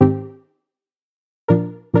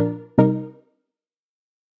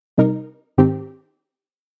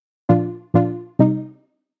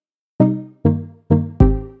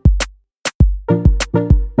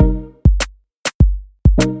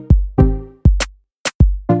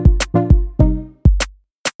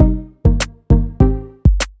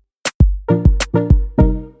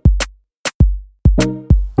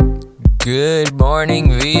Good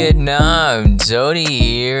morning, Vietnam. Tony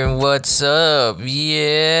here, and what's up?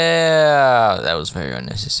 Yeah, that was very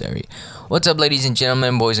unnecessary. What's up, ladies and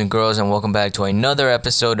gentlemen, boys and girls, and welcome back to another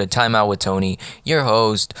episode of Time Out with Tony, your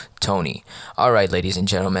host, Tony. Alright, ladies and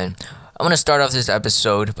gentlemen, I'm going to start off this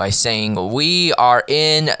episode by saying we are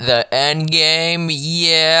in the end game.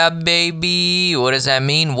 Yeah, baby. What does that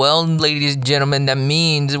mean? Well, ladies and gentlemen, that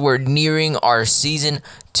means we're nearing our season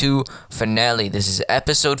 2 finale. This is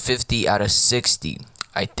episode 50 out of 60,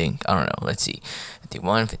 I think. I don't know. Let's see.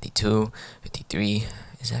 51, 52, 53.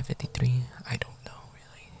 Is that 53? I don't know,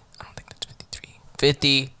 really. I don't think that's 53.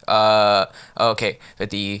 50. Okay.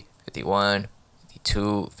 50, 51,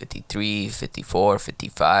 52, 53, 54,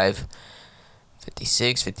 55.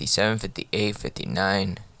 56, 57, 58,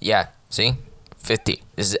 59. Yeah, see? 50.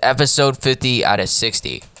 This is episode 50 out of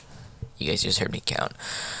 60. You guys just heard me count.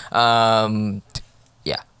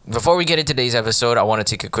 Yeah. Before we get into today's episode, I want to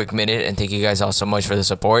take a quick minute and thank you guys all so much for the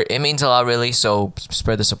support. It means a lot, really, so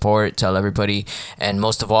spread the support, tell everybody, and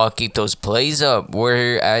most of all, keep those plays up.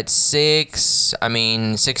 We're at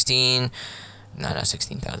 16,000. Not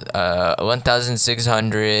 16,000.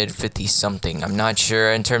 1,650 something. I'm not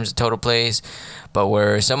sure in terms of total plays, but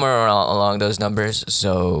we're somewhere along those numbers.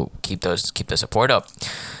 So keep the support up.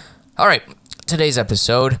 All right, today's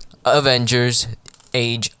episode: Avengers: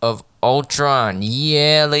 Age of Ultron.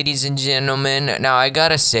 Yeah, ladies and gentlemen. Now I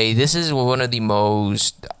gotta say, this is one of the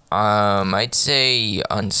most, I'd say,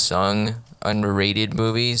 unsung, underrated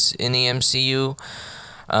movies in the MCU.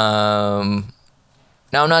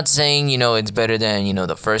 Now, I'm not saying, it's better than,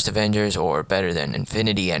 the first Avengers or better than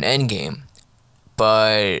Infinity and Endgame.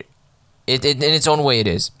 But it in its own way it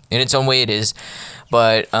is.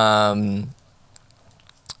 But, I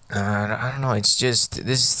don't know. It's just,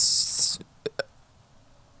 this,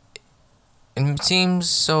 it seems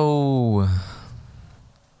so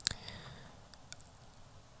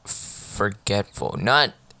forgetful.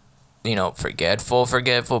 Not, forgetful,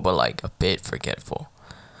 but like a bit forgetful.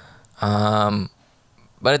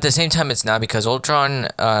 But at the same time, it's not, because Ultron,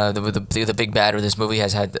 the big bad of this movie,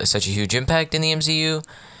 has had such a huge impact in the MCU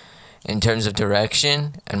in terms of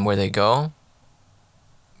direction and where they go.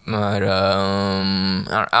 But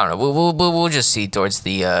I don't know. We'll just see towards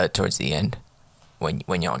the end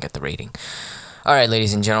when y'all get the rating. All right,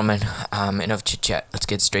 ladies and gentlemen, enough chit chat. Let's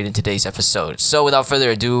get straight into today's episode. So, without further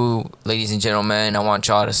ado, ladies and gentlemen, I want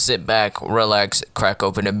y'all to sit back, relax, crack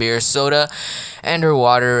open a beer, soda, and or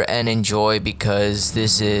water, and enjoy, because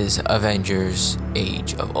this is Avengers: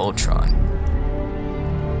 Age of Ultron.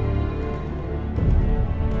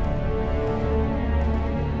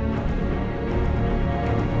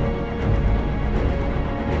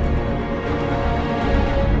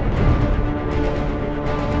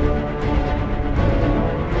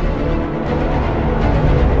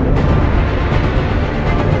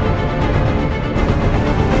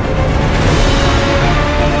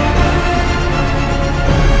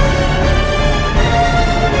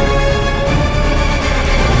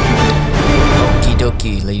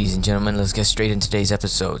 Ladies and gentlemen, let's get straight into today's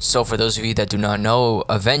episode. So, for those of you that do not know,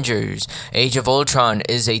 Avengers: Age of Ultron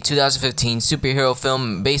is a 2015 superhero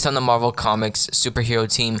film based on the Marvel Comics superhero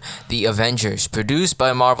team, the Avengers. Produced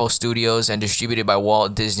by Marvel Studios and distributed by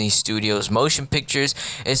Walt Disney Studios Motion Pictures,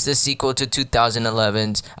 it's the sequel to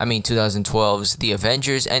 2012's The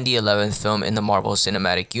Avengers and the 11th film in the Marvel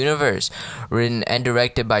Cinematic Universe. Written and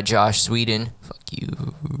directed by Josh Whedon. Fuck you.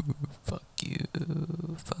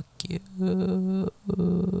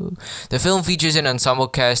 The film features an ensemble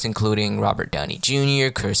cast including Robert Downey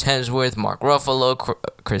Jr., Chris Hemsworth, Mark Ruffalo,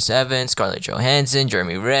 Chris Evans, Scarlett Johansson,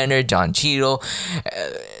 Jeremy Renner, Don Cheadle,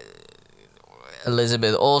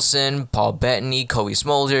 Elizabeth Olsen, Paul Bettany, Kobe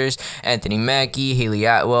Smulders, Anthony Mackie, Haley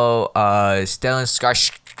Atwell, Stellan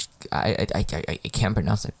Skarsgård. I can't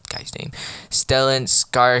pronounce that guy's name. Stellan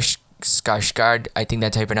Skarsgård, I think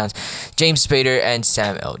that's how you pronounce, James Spader, and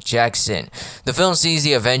Sam L. Jackson. The film sees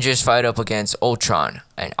the Avengers fight up against Ultron,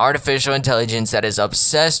 an artificial intelligence that is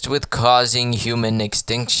obsessed with causing human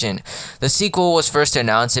extinction. The sequel was first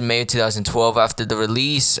announced in May of 2012 after the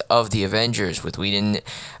release of The Avengers, with Whedon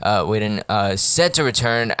set to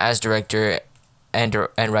return as director and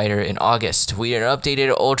writer in August. Whedon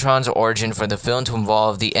updated Ultron's origin for the film to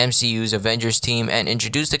involve the MCU's Avengers team and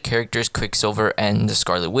introduced the characters Quicksilver and the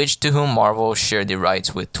Scarlet Witch, to whom Marvel shared the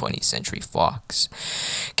rights with 20th Century Fox.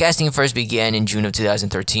 Casting first began in June of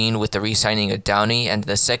 2013 with the re-signing of Downey, and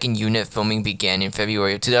the second unit filming began in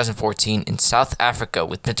February of 2014 in South Africa,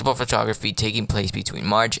 with principal photography taking place between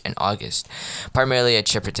March and August, primarily at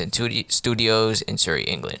Shepperton Studios in Surrey,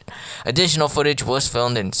 England. Additional footage was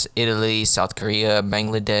filmed in Italy, South Korea, Australia,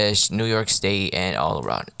 Bangladesh, New York State, and all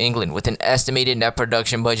around England. With an estimated net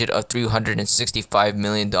production budget of $365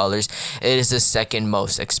 million, it is the second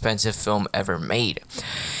most expensive film ever made.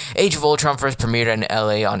 Age of Ultron first premiered in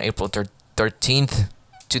LA on April 13th,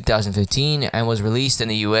 2015, and was released in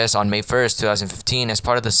the US on May 1st, 2015 as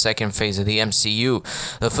part of the second phase of the MCU.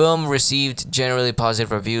 The film received generally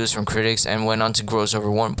positive reviews from critics and went on to gross over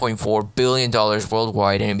 $1.4 billion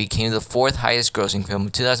worldwide, and it became the fourth highest grossing film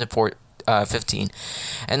of 2015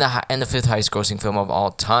 and the fifth highest grossing film of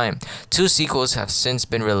all time. Two sequels have since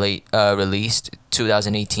been released: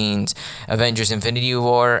 2018's Avengers Infinity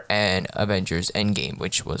War and Avengers Endgame,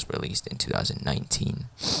 which was released in 2019.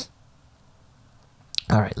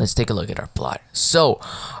 Alright, let's take a look at our plot. So,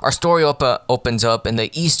 our story opens up in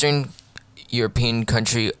the Eastern European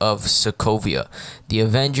country of Sokovia. The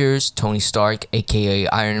Avengers, Tony Stark, aka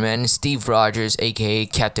Iron Man, Steve Rogers, aka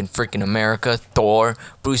Captain Frickin' America, Thor,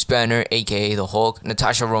 Bruce Banner, aka the Hulk,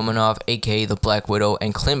 Natasha Romanoff, aka the Black Widow,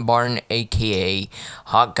 and Clint Barton, aka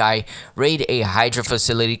Hawkeye, raid a Hydra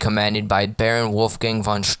facility commanded by Baron Wolfgang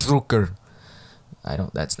von Strucker.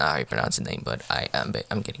 That's not how you pronounce the name, but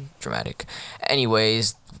I'm getting dramatic.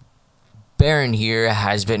 Anyways, Baron here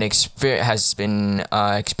has been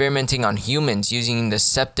experimenting on humans using the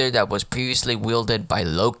scepter that was previously wielded by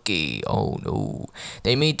Loki. Oh no.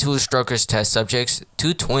 They made two Strucker's test subjects,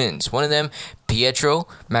 two twins. One of them, Pietro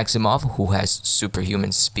Maximoff, who has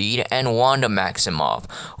superhuman speed, and Wanda Maximoff,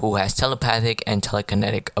 who has telepathic and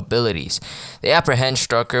telekinetic abilities. They apprehend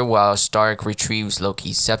Strucker while Stark retrieves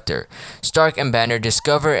Loki's scepter. Stark and Banner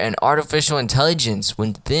discover an artificial intelligence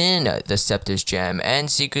within the scepter's gem and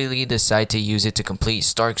secretly decide to use it to complete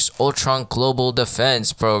Stark's Ultron global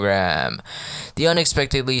defense program. The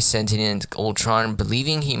unexpectedly sentient Ultron,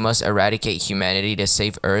 believing he must eradicate humanity to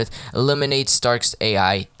save Earth, eliminates Stark's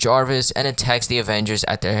AI, Jarvis, and attacks the Avengers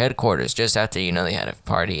at their headquarters just after, they had a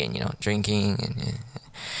party and, drinking and...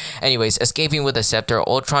 Anyways, escaping with the scepter,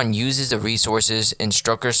 Ultron uses the resources in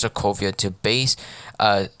Strucker's Sokovia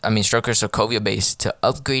base to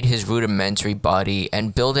upgrade his rudimentary body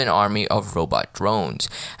and build an army of robot drones.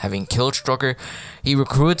 Having killed Strucker, he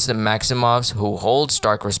recruits the Maximoffs, who hold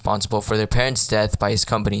Stark responsible for their parents' death by his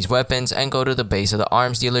company's weapons, and go to the base of the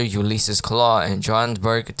arms dealer Ulysses Claw in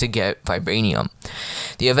Johannesburg to get vibranium.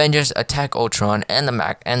 The Avengers attack Ultron and the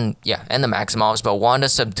Maximoffs, but Wanda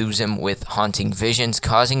subdues him with haunting visions,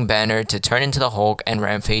 causing Banner to turn into the Hulk and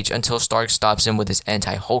rampage until Stark stops him with his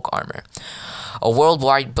anti-Hulk armor. A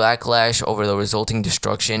worldwide backlash over the resulting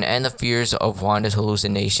destruction and the fears of Wanda's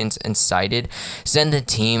hallucinations incited send the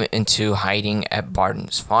team into hiding at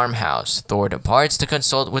Barton's farmhouse. Thor departs to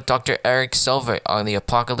consult with Dr. Eric Silver on the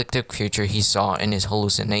apocalyptic future he saw in his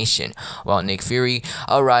hallucination, while Nick Fury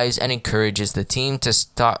arrives and encourages the team to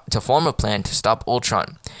form a plan to stop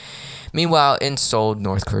Ultron. Meanwhile, in Seoul,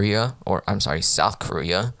 South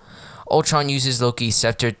Korea, Ultron uses Loki's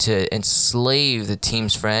scepter to enslave the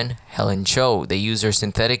team's friend, Helen Cho. They use their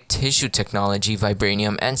synthetic tissue technology,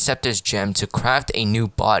 vibranium, and scepter's gem to craft a new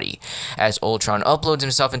body. As Ultron uploads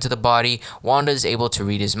himself into the body, Wanda is able to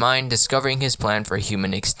read his mind, discovering his plan for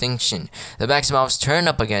human extinction. The Maximoffs turn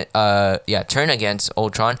against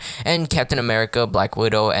Ultron, and Captain America, Black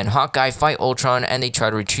Widow, and Hawkeye fight Ultron, and they try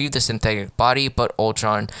to retrieve the synthetic body, but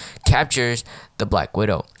Ultron captures the Black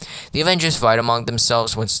Widow. The Avengers fight among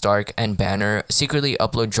themselves when Stark and Banner secretly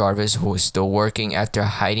upload Jarvis, who is still working after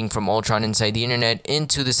hiding from Ultron inside the internet,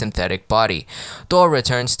 into the synthetic body. Thor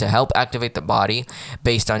returns to help activate the body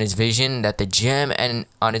based on his vision that the gem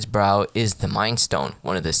on its brow is the Mind Stone,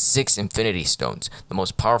 one of the 6 Infinity Stones, the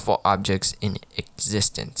most powerful objects in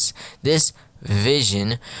existence. This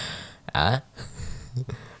vision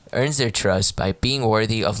earns their trust by being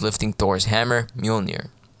worthy of lifting Thor's hammer, Mjolnir.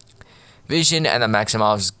 Vision and the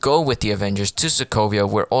Maximoffs go with the Avengers to Sokovia,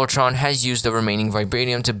 where Ultron has used the remaining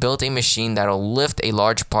vibranium to build a machine that'll lift a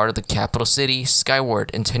large part of the capital city skyward,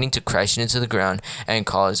 intending to crash into the ground and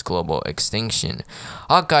cause global extinction.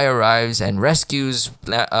 Hawkeye arrives and rescues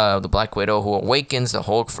the Black Widow, who awakens the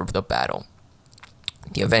Hulk for the battle.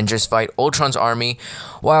 The Avengers fight Ultron's army,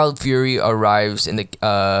 while Fury arrives in a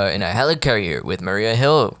helicarrier with Maria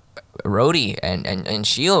Hill, Rhodey, and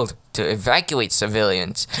S.H.I.E.L.D. to evacuate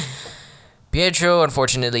civilians. Pietro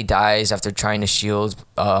unfortunately dies after trying to shield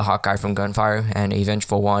Hawkeye from gunfire, and a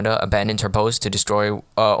vengeful Wanda abandons her post to destroy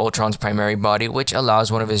Ultron's primary body, which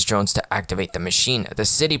allows one of his drones to activate the machine. The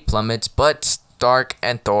city plummets, but Stark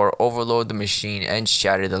and Thor overload the machine and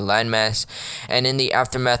shatter the landmass, and in the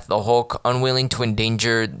aftermath, the Hulk, unwilling to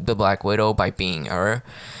endanger the Black Widow by being her,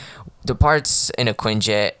 departs in a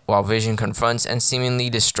Quinjet while Vision confronts and seemingly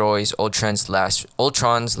destroys Ultron's last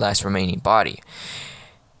remaining body.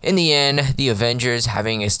 In the end, the Avengers,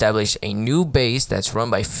 having established a new base that's run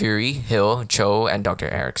by Fury, Hill, Cho, and Dr.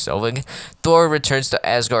 Eric Selvig, Thor returns to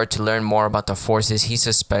Asgard to learn more about the forces he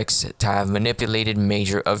suspects to have manipulated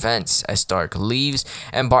major events. As Stark leaves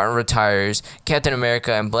and Barton retires, Captain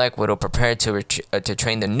America and Black Widow prepare to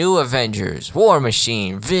train the new Avengers: War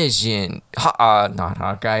Machine, Vision, not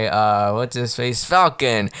Hawkeye, what's his face,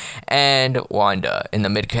 Falcon, and Wanda. In the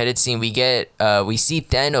mid-credit scene, we see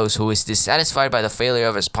Thanos, who is dissatisfied by the failure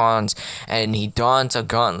of his pawns, and he dons a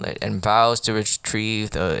gauntlet and vows to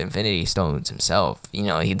retrieve the Infinity Stones himself. You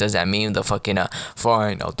know, he does that meme, the fucking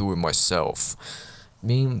fine, I'll do it myself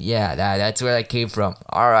meme. Yeah, that's where that came from.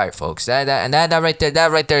 All right, folks, that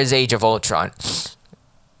right there is Age of Ultron.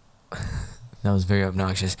 That was very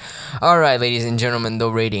obnoxious. Alright, ladies and gentlemen, the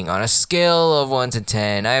rating. On a scale of 1 to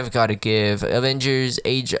 10, I've got to give Avengers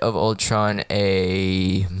Age of Ultron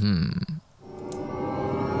a...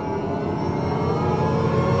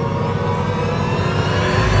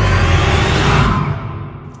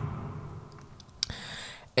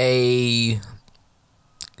 a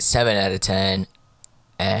 7 out of 10.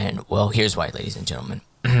 And, well, here's why, ladies and gentlemen.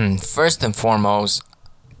 First and foremost,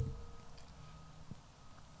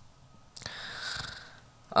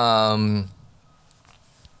 how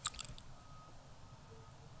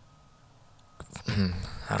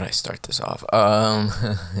do I start this off?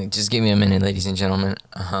 Just give me a minute, ladies and gentlemen.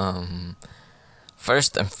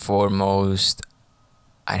 First and foremost,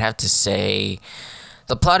 I'd have to say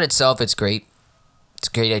the plot itself, it's great. It's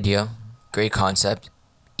a great idea, great concept.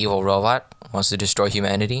 Evil robot wants to destroy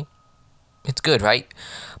humanity. It's good, right?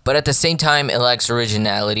 But at the same time, it lacks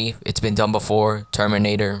originality. It's been done before.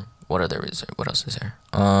 Terminator. What else is there?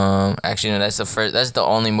 Actually, no. That's the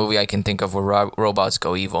only movie I can think of where robots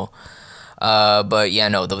go evil. But yeah,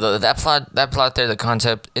 no. That plot there, the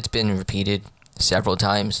concept, it's been repeated several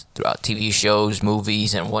times throughout TV shows,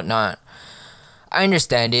 movies, and whatnot. I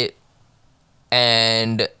understand it,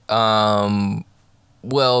 and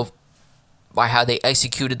well, by how they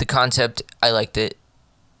executed the concept, I liked it.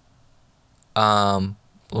 We'll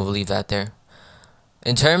leave that there.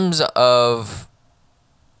 In terms of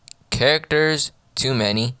characters, too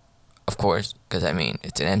many, of course, because I mean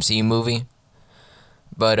it's an MCU movie.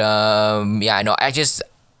 But yeah, no,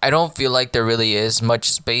 I don't feel like there really is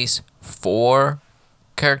much space for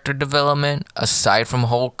character development aside from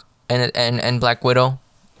Hulk and Black Widow.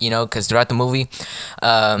 You know, because throughout the movie,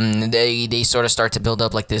 they sort of start to build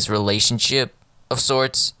up like this relationship of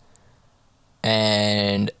sorts,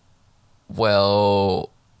 and well,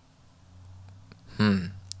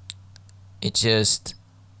 it just,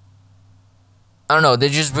 I don't know.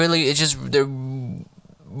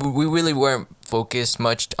 We really weren't focused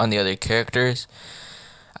much on the other characters,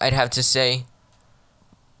 I'd have to say.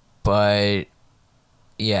 But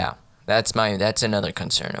yeah, that's another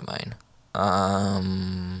concern of mine.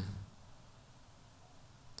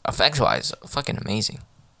 Effects wise, fucking amazing.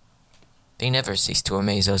 They never cease to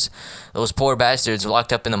amaze us. Those poor bastards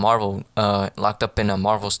locked up in Marvel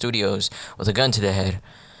Studios with a gun to the head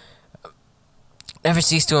never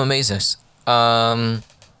cease to amaze us. Let's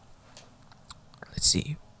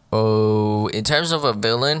see. Oh, in terms of a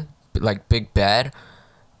villain, like Big Bad,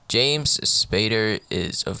 James Spader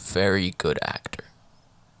is a very good actor.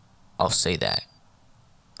 I'll say that.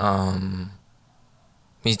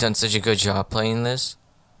 He's done such a good job playing this.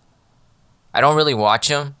 I don't really watch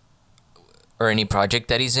him or any project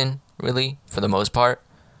that he's in, really, for the most part.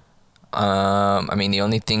 I mean, the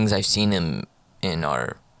only things I've seen him in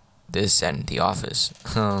are this and The Office.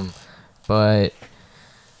 But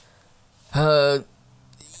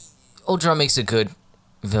Ultron makes a good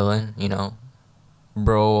villain, you know.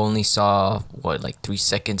 Bro only saw like 3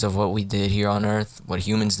 seconds of what we did here on Earth, what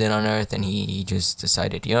humans did on Earth, and he just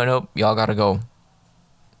decided, you know, nope, y'all gotta go.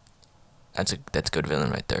 That's good villain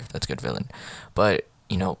right there. That's good villain. But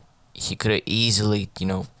you know, he could have easily, you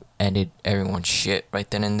know, ended everyone's shit right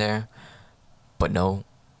then and there. But no,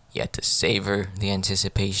 he had to savor the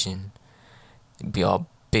anticipation. Be all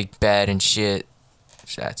big bad and shit.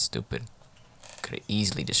 That's stupid. Could have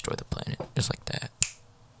easily destroyed the planet just like that.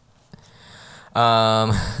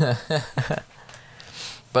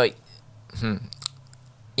 But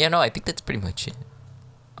yeah, no, I think that's pretty much it.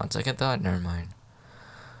 On second thought, never mind.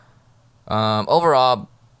 Overall,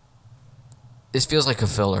 this feels like a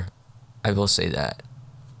filler. I will say that.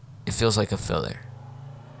 It feels like a filler.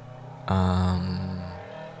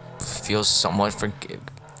 Feels somewhat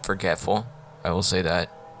forgetful. I will say that.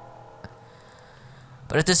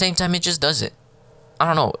 But at the same time, it just does it. I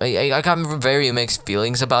don't know. I got very mixed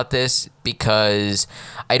feelings about this because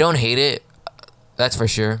I don't hate it. That's for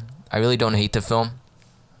sure. I really don't hate the film.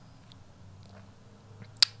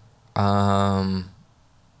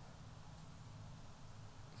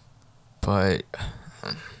 But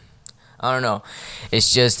I don't know.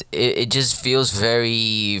 It's just it just feels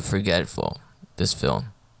very forgetful. This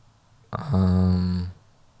film. Um,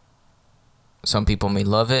 some people may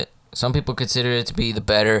love it. Some people consider it to be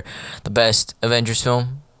the best Avengers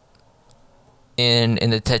film in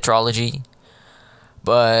the tetralogy.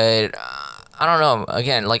 But I don't know.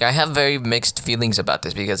 Again, like I have very mixed feelings about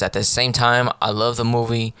this because at the same time, I love the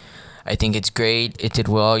movie. I think it's great. It did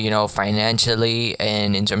well, financially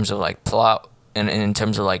and in terms of like plot and in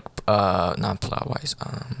terms of like not plot wise,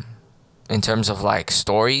 in terms of like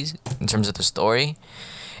stories, in terms of the story,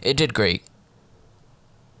 it did great.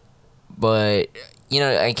 But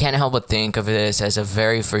I can't help but think of this as a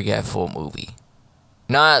very forgetful movie.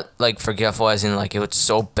 Not like forgetful as in like it was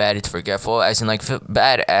so bad it's forgetful, as in like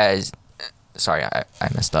bad as sorry, I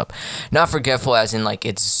messed up. Not forgetful as in like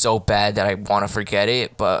it's so bad that I want to forget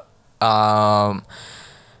it, but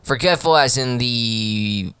forgetful as in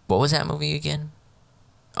the what was that movie again?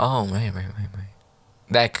 Oh, right.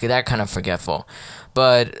 That kind of forgetful,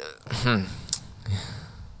 but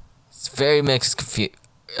it's very mixed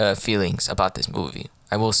feelings about this movie.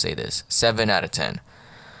 I will say this: 7 out of 10.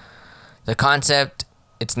 The concept,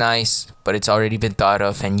 it's nice, but it's already been thought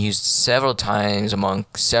of and used several times among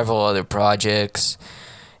several other projects,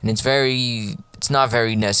 and it's not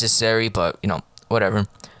very necessary, but whatever.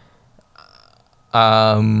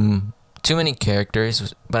 Too many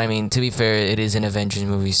characters, but I mean, to be fair, it is an Avengers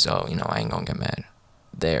movie, so I ain't gonna get mad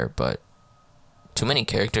there. But too many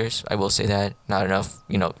characters, I will say that. Not enough,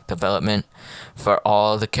 development for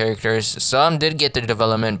all the characters. Some did get their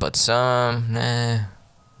development, but some, nah.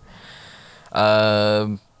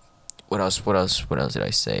 What else? What else did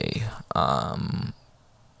I say?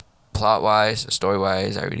 Plot wise, story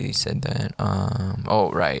wise, I already said that.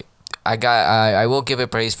 Oh right, I will give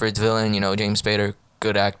it praise for its villain. James Spader,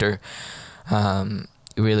 good actor.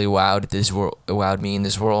 Really wowed me in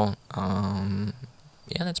this role.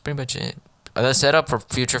 Yeah, that's pretty much it. The setup for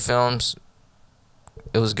future films,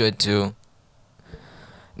 it was good too.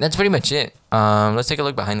 That's pretty much it. Let's take a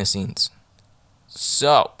look behind the scenes.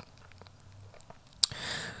 So,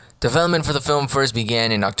 development for the film first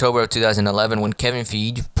began in October of 2011 when Kevin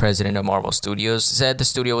Feige, president of Marvel Studios, said the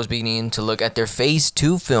studio was beginning to look at their Phase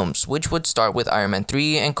 2 films, which would start with Iron Man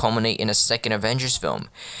 3 and culminate in a second Avengers film.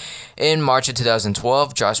 In March of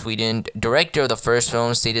 2012, Joss Whedon, director of the first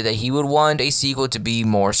film, stated that he would want a sequel to be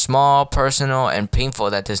more small, personal, and painful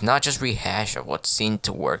that does not just rehash of what seemed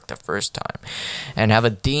to work the first time, and have a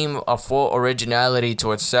theme of full originality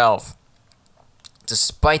to itself.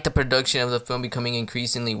 Despite the production of the film becoming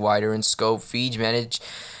increasingly wider in scope, Feige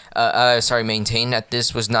maintained that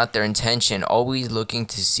this was not their intention, always looking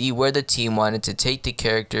to see where the team wanted to take the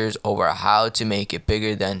characters over how to make it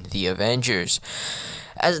bigger than the Avengers.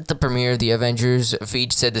 At the premiere of The Avengers,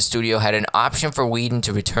 Feige said the studio had an option for Whedon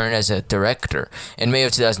to return as a director. In May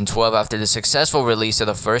of 2012, after the successful release of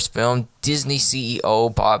the first film, Disney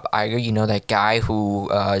CEO Bob Iger, that guy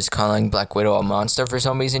who is calling Black Widow a monster for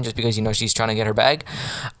some reason, just because, she's trying to get her bag,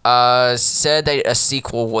 said that a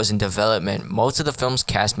sequel was in development. Most of the film's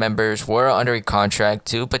cast members were under a contract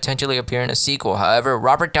to potentially appear in a sequel. However,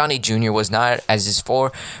 Robert Downey Jr. was not, as his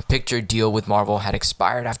 4-picture deal with Marvel had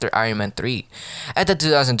expired after Iron Man 3. At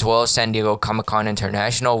the 2012 San Diego Comic-Con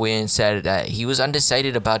International, Whedon said that he was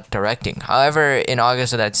undecided about directing. However, in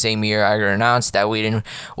August of that same year, Iger announced that Whedon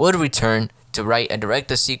would return to write and direct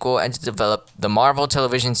the sequel and to develop the Marvel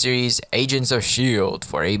television series Agents of S.H.I.E.L.D.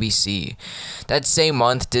 for ABC. That same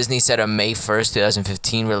month, Disney set a May 1st,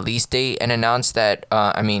 2015 release date and announced that,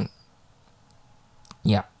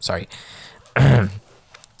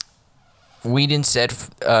 Whedon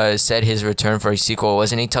said his return for a sequel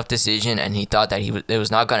wasn't a tough decision, and he thought that it was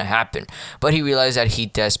not going to happen. But he realized that he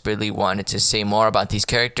desperately wanted to say more about these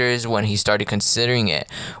characters when he started considering it.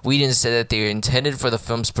 Whedon said that they were intended for the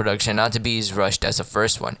film's production not to be as rushed as the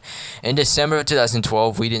first one. In December of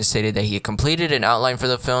 2012, Whedon stated that he had completed an outline for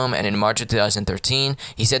the film, and in March of 2013,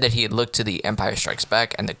 he said that he had looked to The Empire Strikes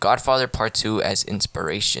Back and The Godfather Part 2 as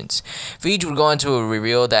inspirations. Feige would go on to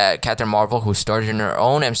reveal that Captain Marvel, who started in her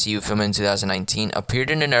own MCU film in 2019, appeared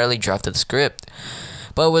in an early draft of the script,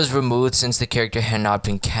 but was removed since the character had not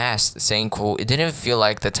been cast, saying, quote, "It didn't feel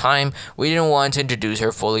like the time. We didn't want to introduce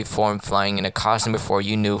her fully formed flying in a costume before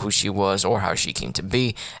you knew who she was or how she came to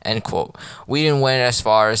be," end quote. We didn't went as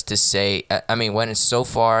far as to say, went so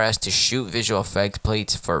far as to shoot visual effects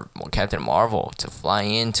plates for Captain Marvel to fly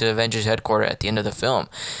into Avengers headquarters at the end of the film.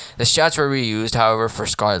 The shots were reused, however, for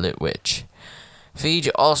Scarlet Witch. Feige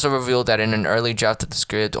also revealed that in an early draft of the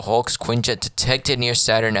script, Hulk's Quinjet detected near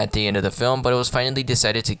Saturn at the end of the film, but it was finally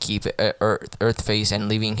decided to keep it Earth face and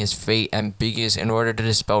leaving his fate ambiguous in order to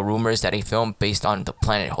dispel rumors that a film based on the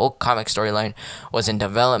Planet Hulk comic storyline was in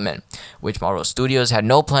development, which Marvel Studios had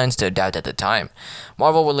no plans to adapt at the time.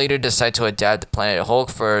 Marvel would later decide to adapt Planet Hulk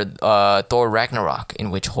for Thor Ragnarok,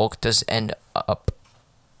 in which Hulk does end up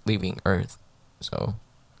leaving Earth. So,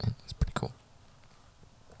 it's pretty cool.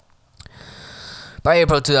 By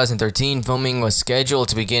April 2013, filming was scheduled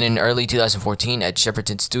to begin in early 2014 at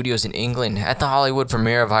Shepperton Studios in England. At the Hollywood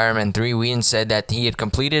premiere of Iron Man 3, Whedon said that he had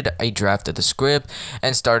completed a draft of the script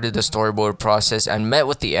and started the storyboard process and met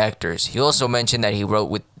with the actors. He also mentioned that he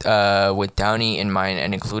wrote with Downey in mind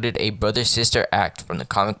and included a brother-sister act from the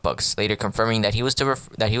comic books, later confirming that he was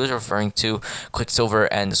referring to Quicksilver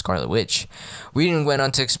and the Scarlet Witch. Whedon went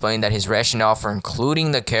on to explain that his rationale for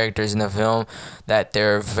including the characters in the film that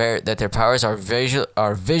their powers are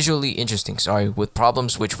visually interesting, with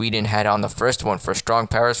problems which Whedon had on the first one for strong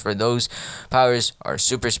powers. For those powers are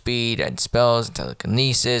super speed and spells and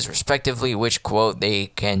telekinesis, respectively, which, quote, they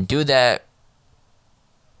can do that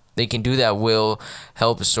will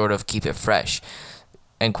help sort of keep it fresh,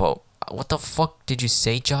 end quote. What the fuck did you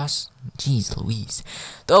say, Joss? Jeez Louise.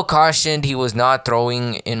 Though cautioned he was not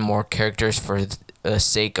throwing in more characters for the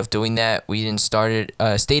sake of doing that, Whedon stated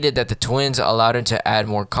that the twins allowed him to add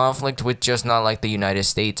more conflict with just not like the United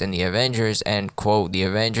States and the Avengers, and, quote, the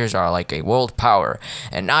Avengers are like a world power,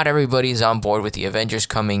 and not everybody's on board with the Avengers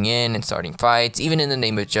coming in and starting fights, even in the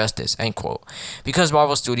name of justice, end quote. Because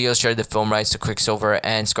Marvel Studios shared the film rights to Quicksilver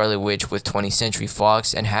and Scarlet Witch with 20th Century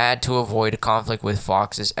Fox and had to avoid a conflict with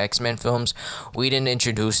Fox's X-Men films, Whedon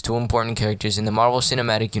introduced two important characters in the Marvel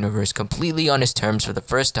Cinematic Universe completely on his terms for the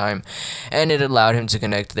first time, and it allowed him to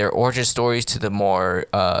connect their origin stories to the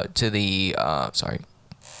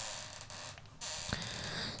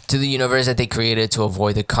universe that they created to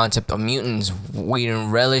avoid the concept of mutants.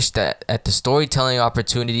 Whedon relished at the storytelling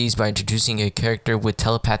opportunities by introducing a character with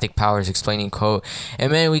telepathic powers, explaining, quote,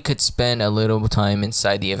 "And man, we could spend a little time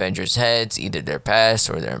inside the Avengers' heads, either their past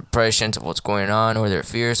or their impressions of what's going on or their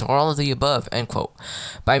fears or all of the above," end quote.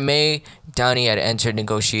 By May, Downey had entered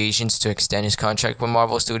negotiations to extend his contract with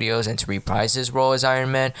Marvel Studios and to reprise his role as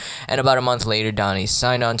Iron Man, and about a month later, Downey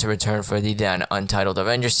signed on to return for the then untitled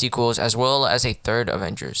Avengers sequels, as well as a third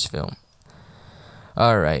Avengers film.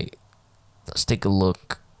 Alright, let's take a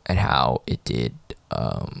look at how it did,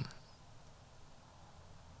 what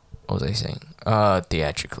was I saying?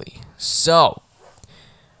 Theatrically. So,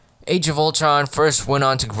 Age of Ultron first went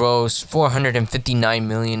on to gross $459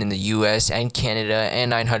 million in the US and Canada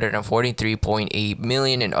and $943.8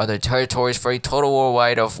 million in other territories for a total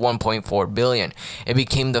worldwide of $1.4 billion. It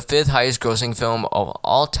became the fifth highest grossing film of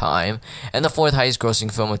all time and the fourth highest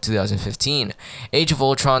grossing film of 2015. Age of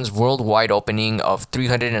Ultron's worldwide opening of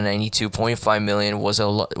 $392.5 million was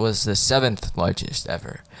the seventh largest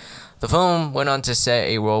ever. The film went on to set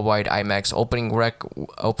a worldwide IMAX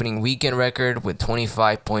opening weekend record with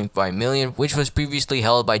 $25.5 million, which was previously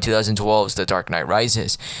held by 2012's The Dark Knight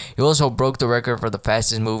Rises. It also broke the record for the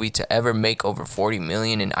fastest movie to ever make over $40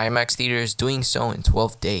 million in IMAX theaters, doing so in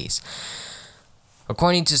 12 days.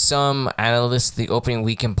 According to some analysts, the opening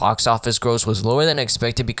weekend box office gross was lower than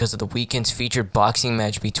expected because of the weekend's featured boxing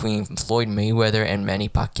match between Floyd Mayweather and Manny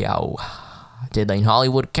Pacquiao. Deadline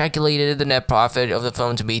Hollywood calculated the net profit of the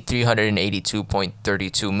film to be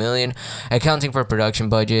 $382.32 million, accounting for production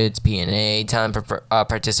budgets, P&A, talent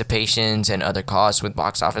participations, and other costs with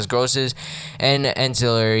box office grosses and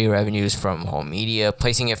ancillary revenues from home media,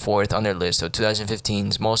 placing it fourth on their list of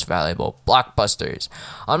 2015's most valuable blockbusters.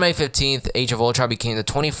 On May 15th, Age of Ultron became the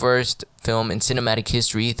 21st film in cinematic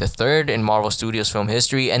history, the third in Marvel Studios film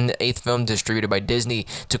history, and the eighth film distributed by Disney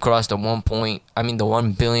to cross the 1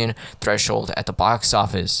 billion threshold at the box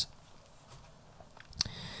office.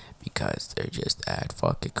 Because they're just that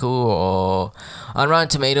fucking cool. On Rotten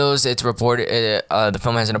Tomatoes, it's reported the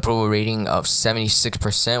film has an approval rating of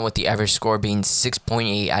 76%, with the average score being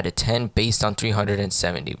 6.8 out of 10 based on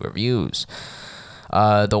 370 reviews.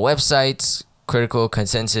 The website's critical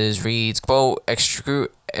consensus reads, quote,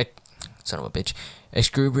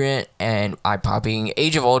 exuberant and eye-popping.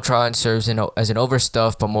 Age of Ultron serves as an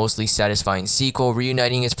overstuffed but mostly satisfying sequel,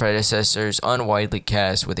 reuniting its predecessor's unwidely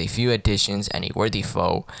cast with a few additions and a worthy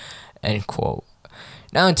foe, end quote.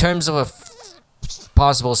 Now, in terms of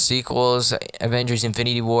possible sequels, Avengers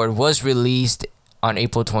Infinity War was released on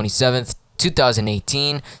April 27th,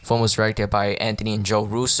 2018. The film was directed by Anthony and Joe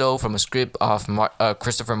Russo from a script of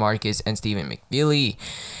Christopher Marcus and Stephen McFeely.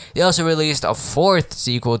 They also released a fourth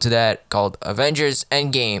sequel to that called Avengers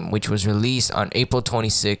Endgame, which was released on April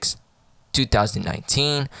 26,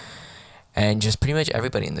 2019, and just pretty much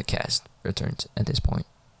everybody in the cast returns at this point,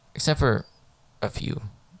 except for a few,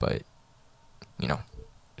 but you know,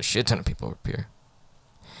 a shit ton of people appear.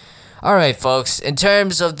 Alright, folks, in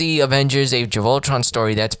terms of the Avengers Age of Ultron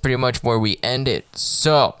story, that's pretty much where we end it.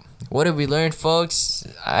 So, what have we learned, folks?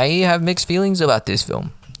 I have mixed feelings about this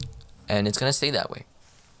film, and it's gonna stay that way.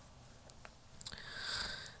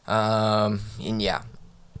 And yeah.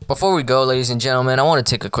 Before we go, ladies and gentlemen, I want to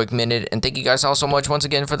take a quick minute and thank you guys all so much once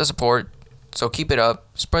again for the support. So keep it up,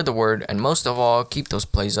 spread the word, and most of all, keep those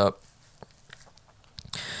plays up.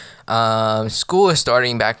 School is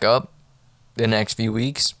starting back up the next few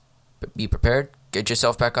weeks. Be prepared. Get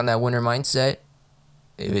yourself back on that winter mindset.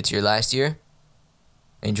 If it's your last year,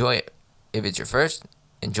 enjoy it. If it's your first,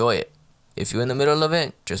 enjoy it. If you're in the middle of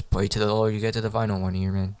it, just pray to the Lord you get to the final one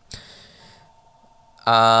year, man.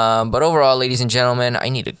 But overall, ladies and gentlemen, I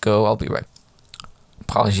need to go. I'll be right.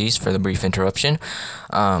 Apologies for the brief interruption.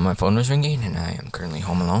 My phone was ringing, and I am currently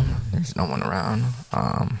home alone. There's no one around.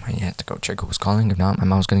 I had to go check who was calling. If not, my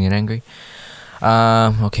mom's gonna get angry.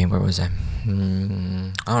 Okay, where was I?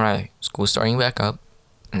 Alright, school's starting back up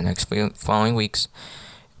in the next following weeks.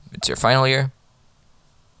 If it's your final year,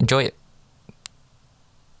 enjoy it.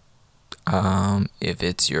 If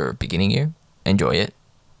it's your beginning year, enjoy it.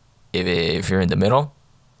 If you're in the middle,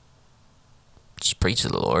 just pray to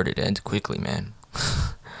the Lord it ends quickly, man.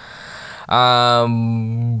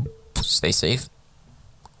 Stay safe.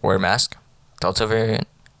 Wear a mask. Delta variant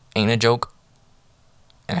ain't a joke,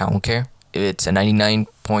 and I don't care if it's a 99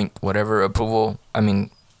 point whatever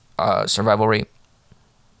survival rate.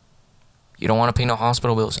 You don't want to pay no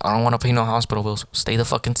hospital bills. I don't want to pay no hospital bills. Stay the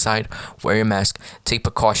fuck inside. Wear your mask. Take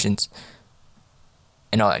precautions.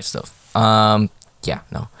 And all that stuff. Yeah,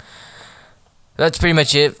 no. That's pretty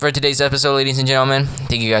much it for today's episode, ladies and gentlemen.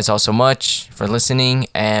 Thank you guys all so much for listening,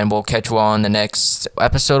 and we'll catch you on the next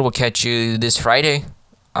episode. We'll catch you this Friday.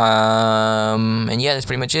 And yeah, that's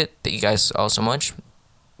pretty much it. Thank you guys all so much.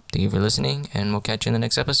 Thank you for listening, and we'll catch you in the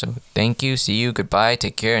next episode. Thank you. See you. Goodbye.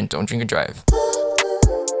 Take care, and don't drink and drive.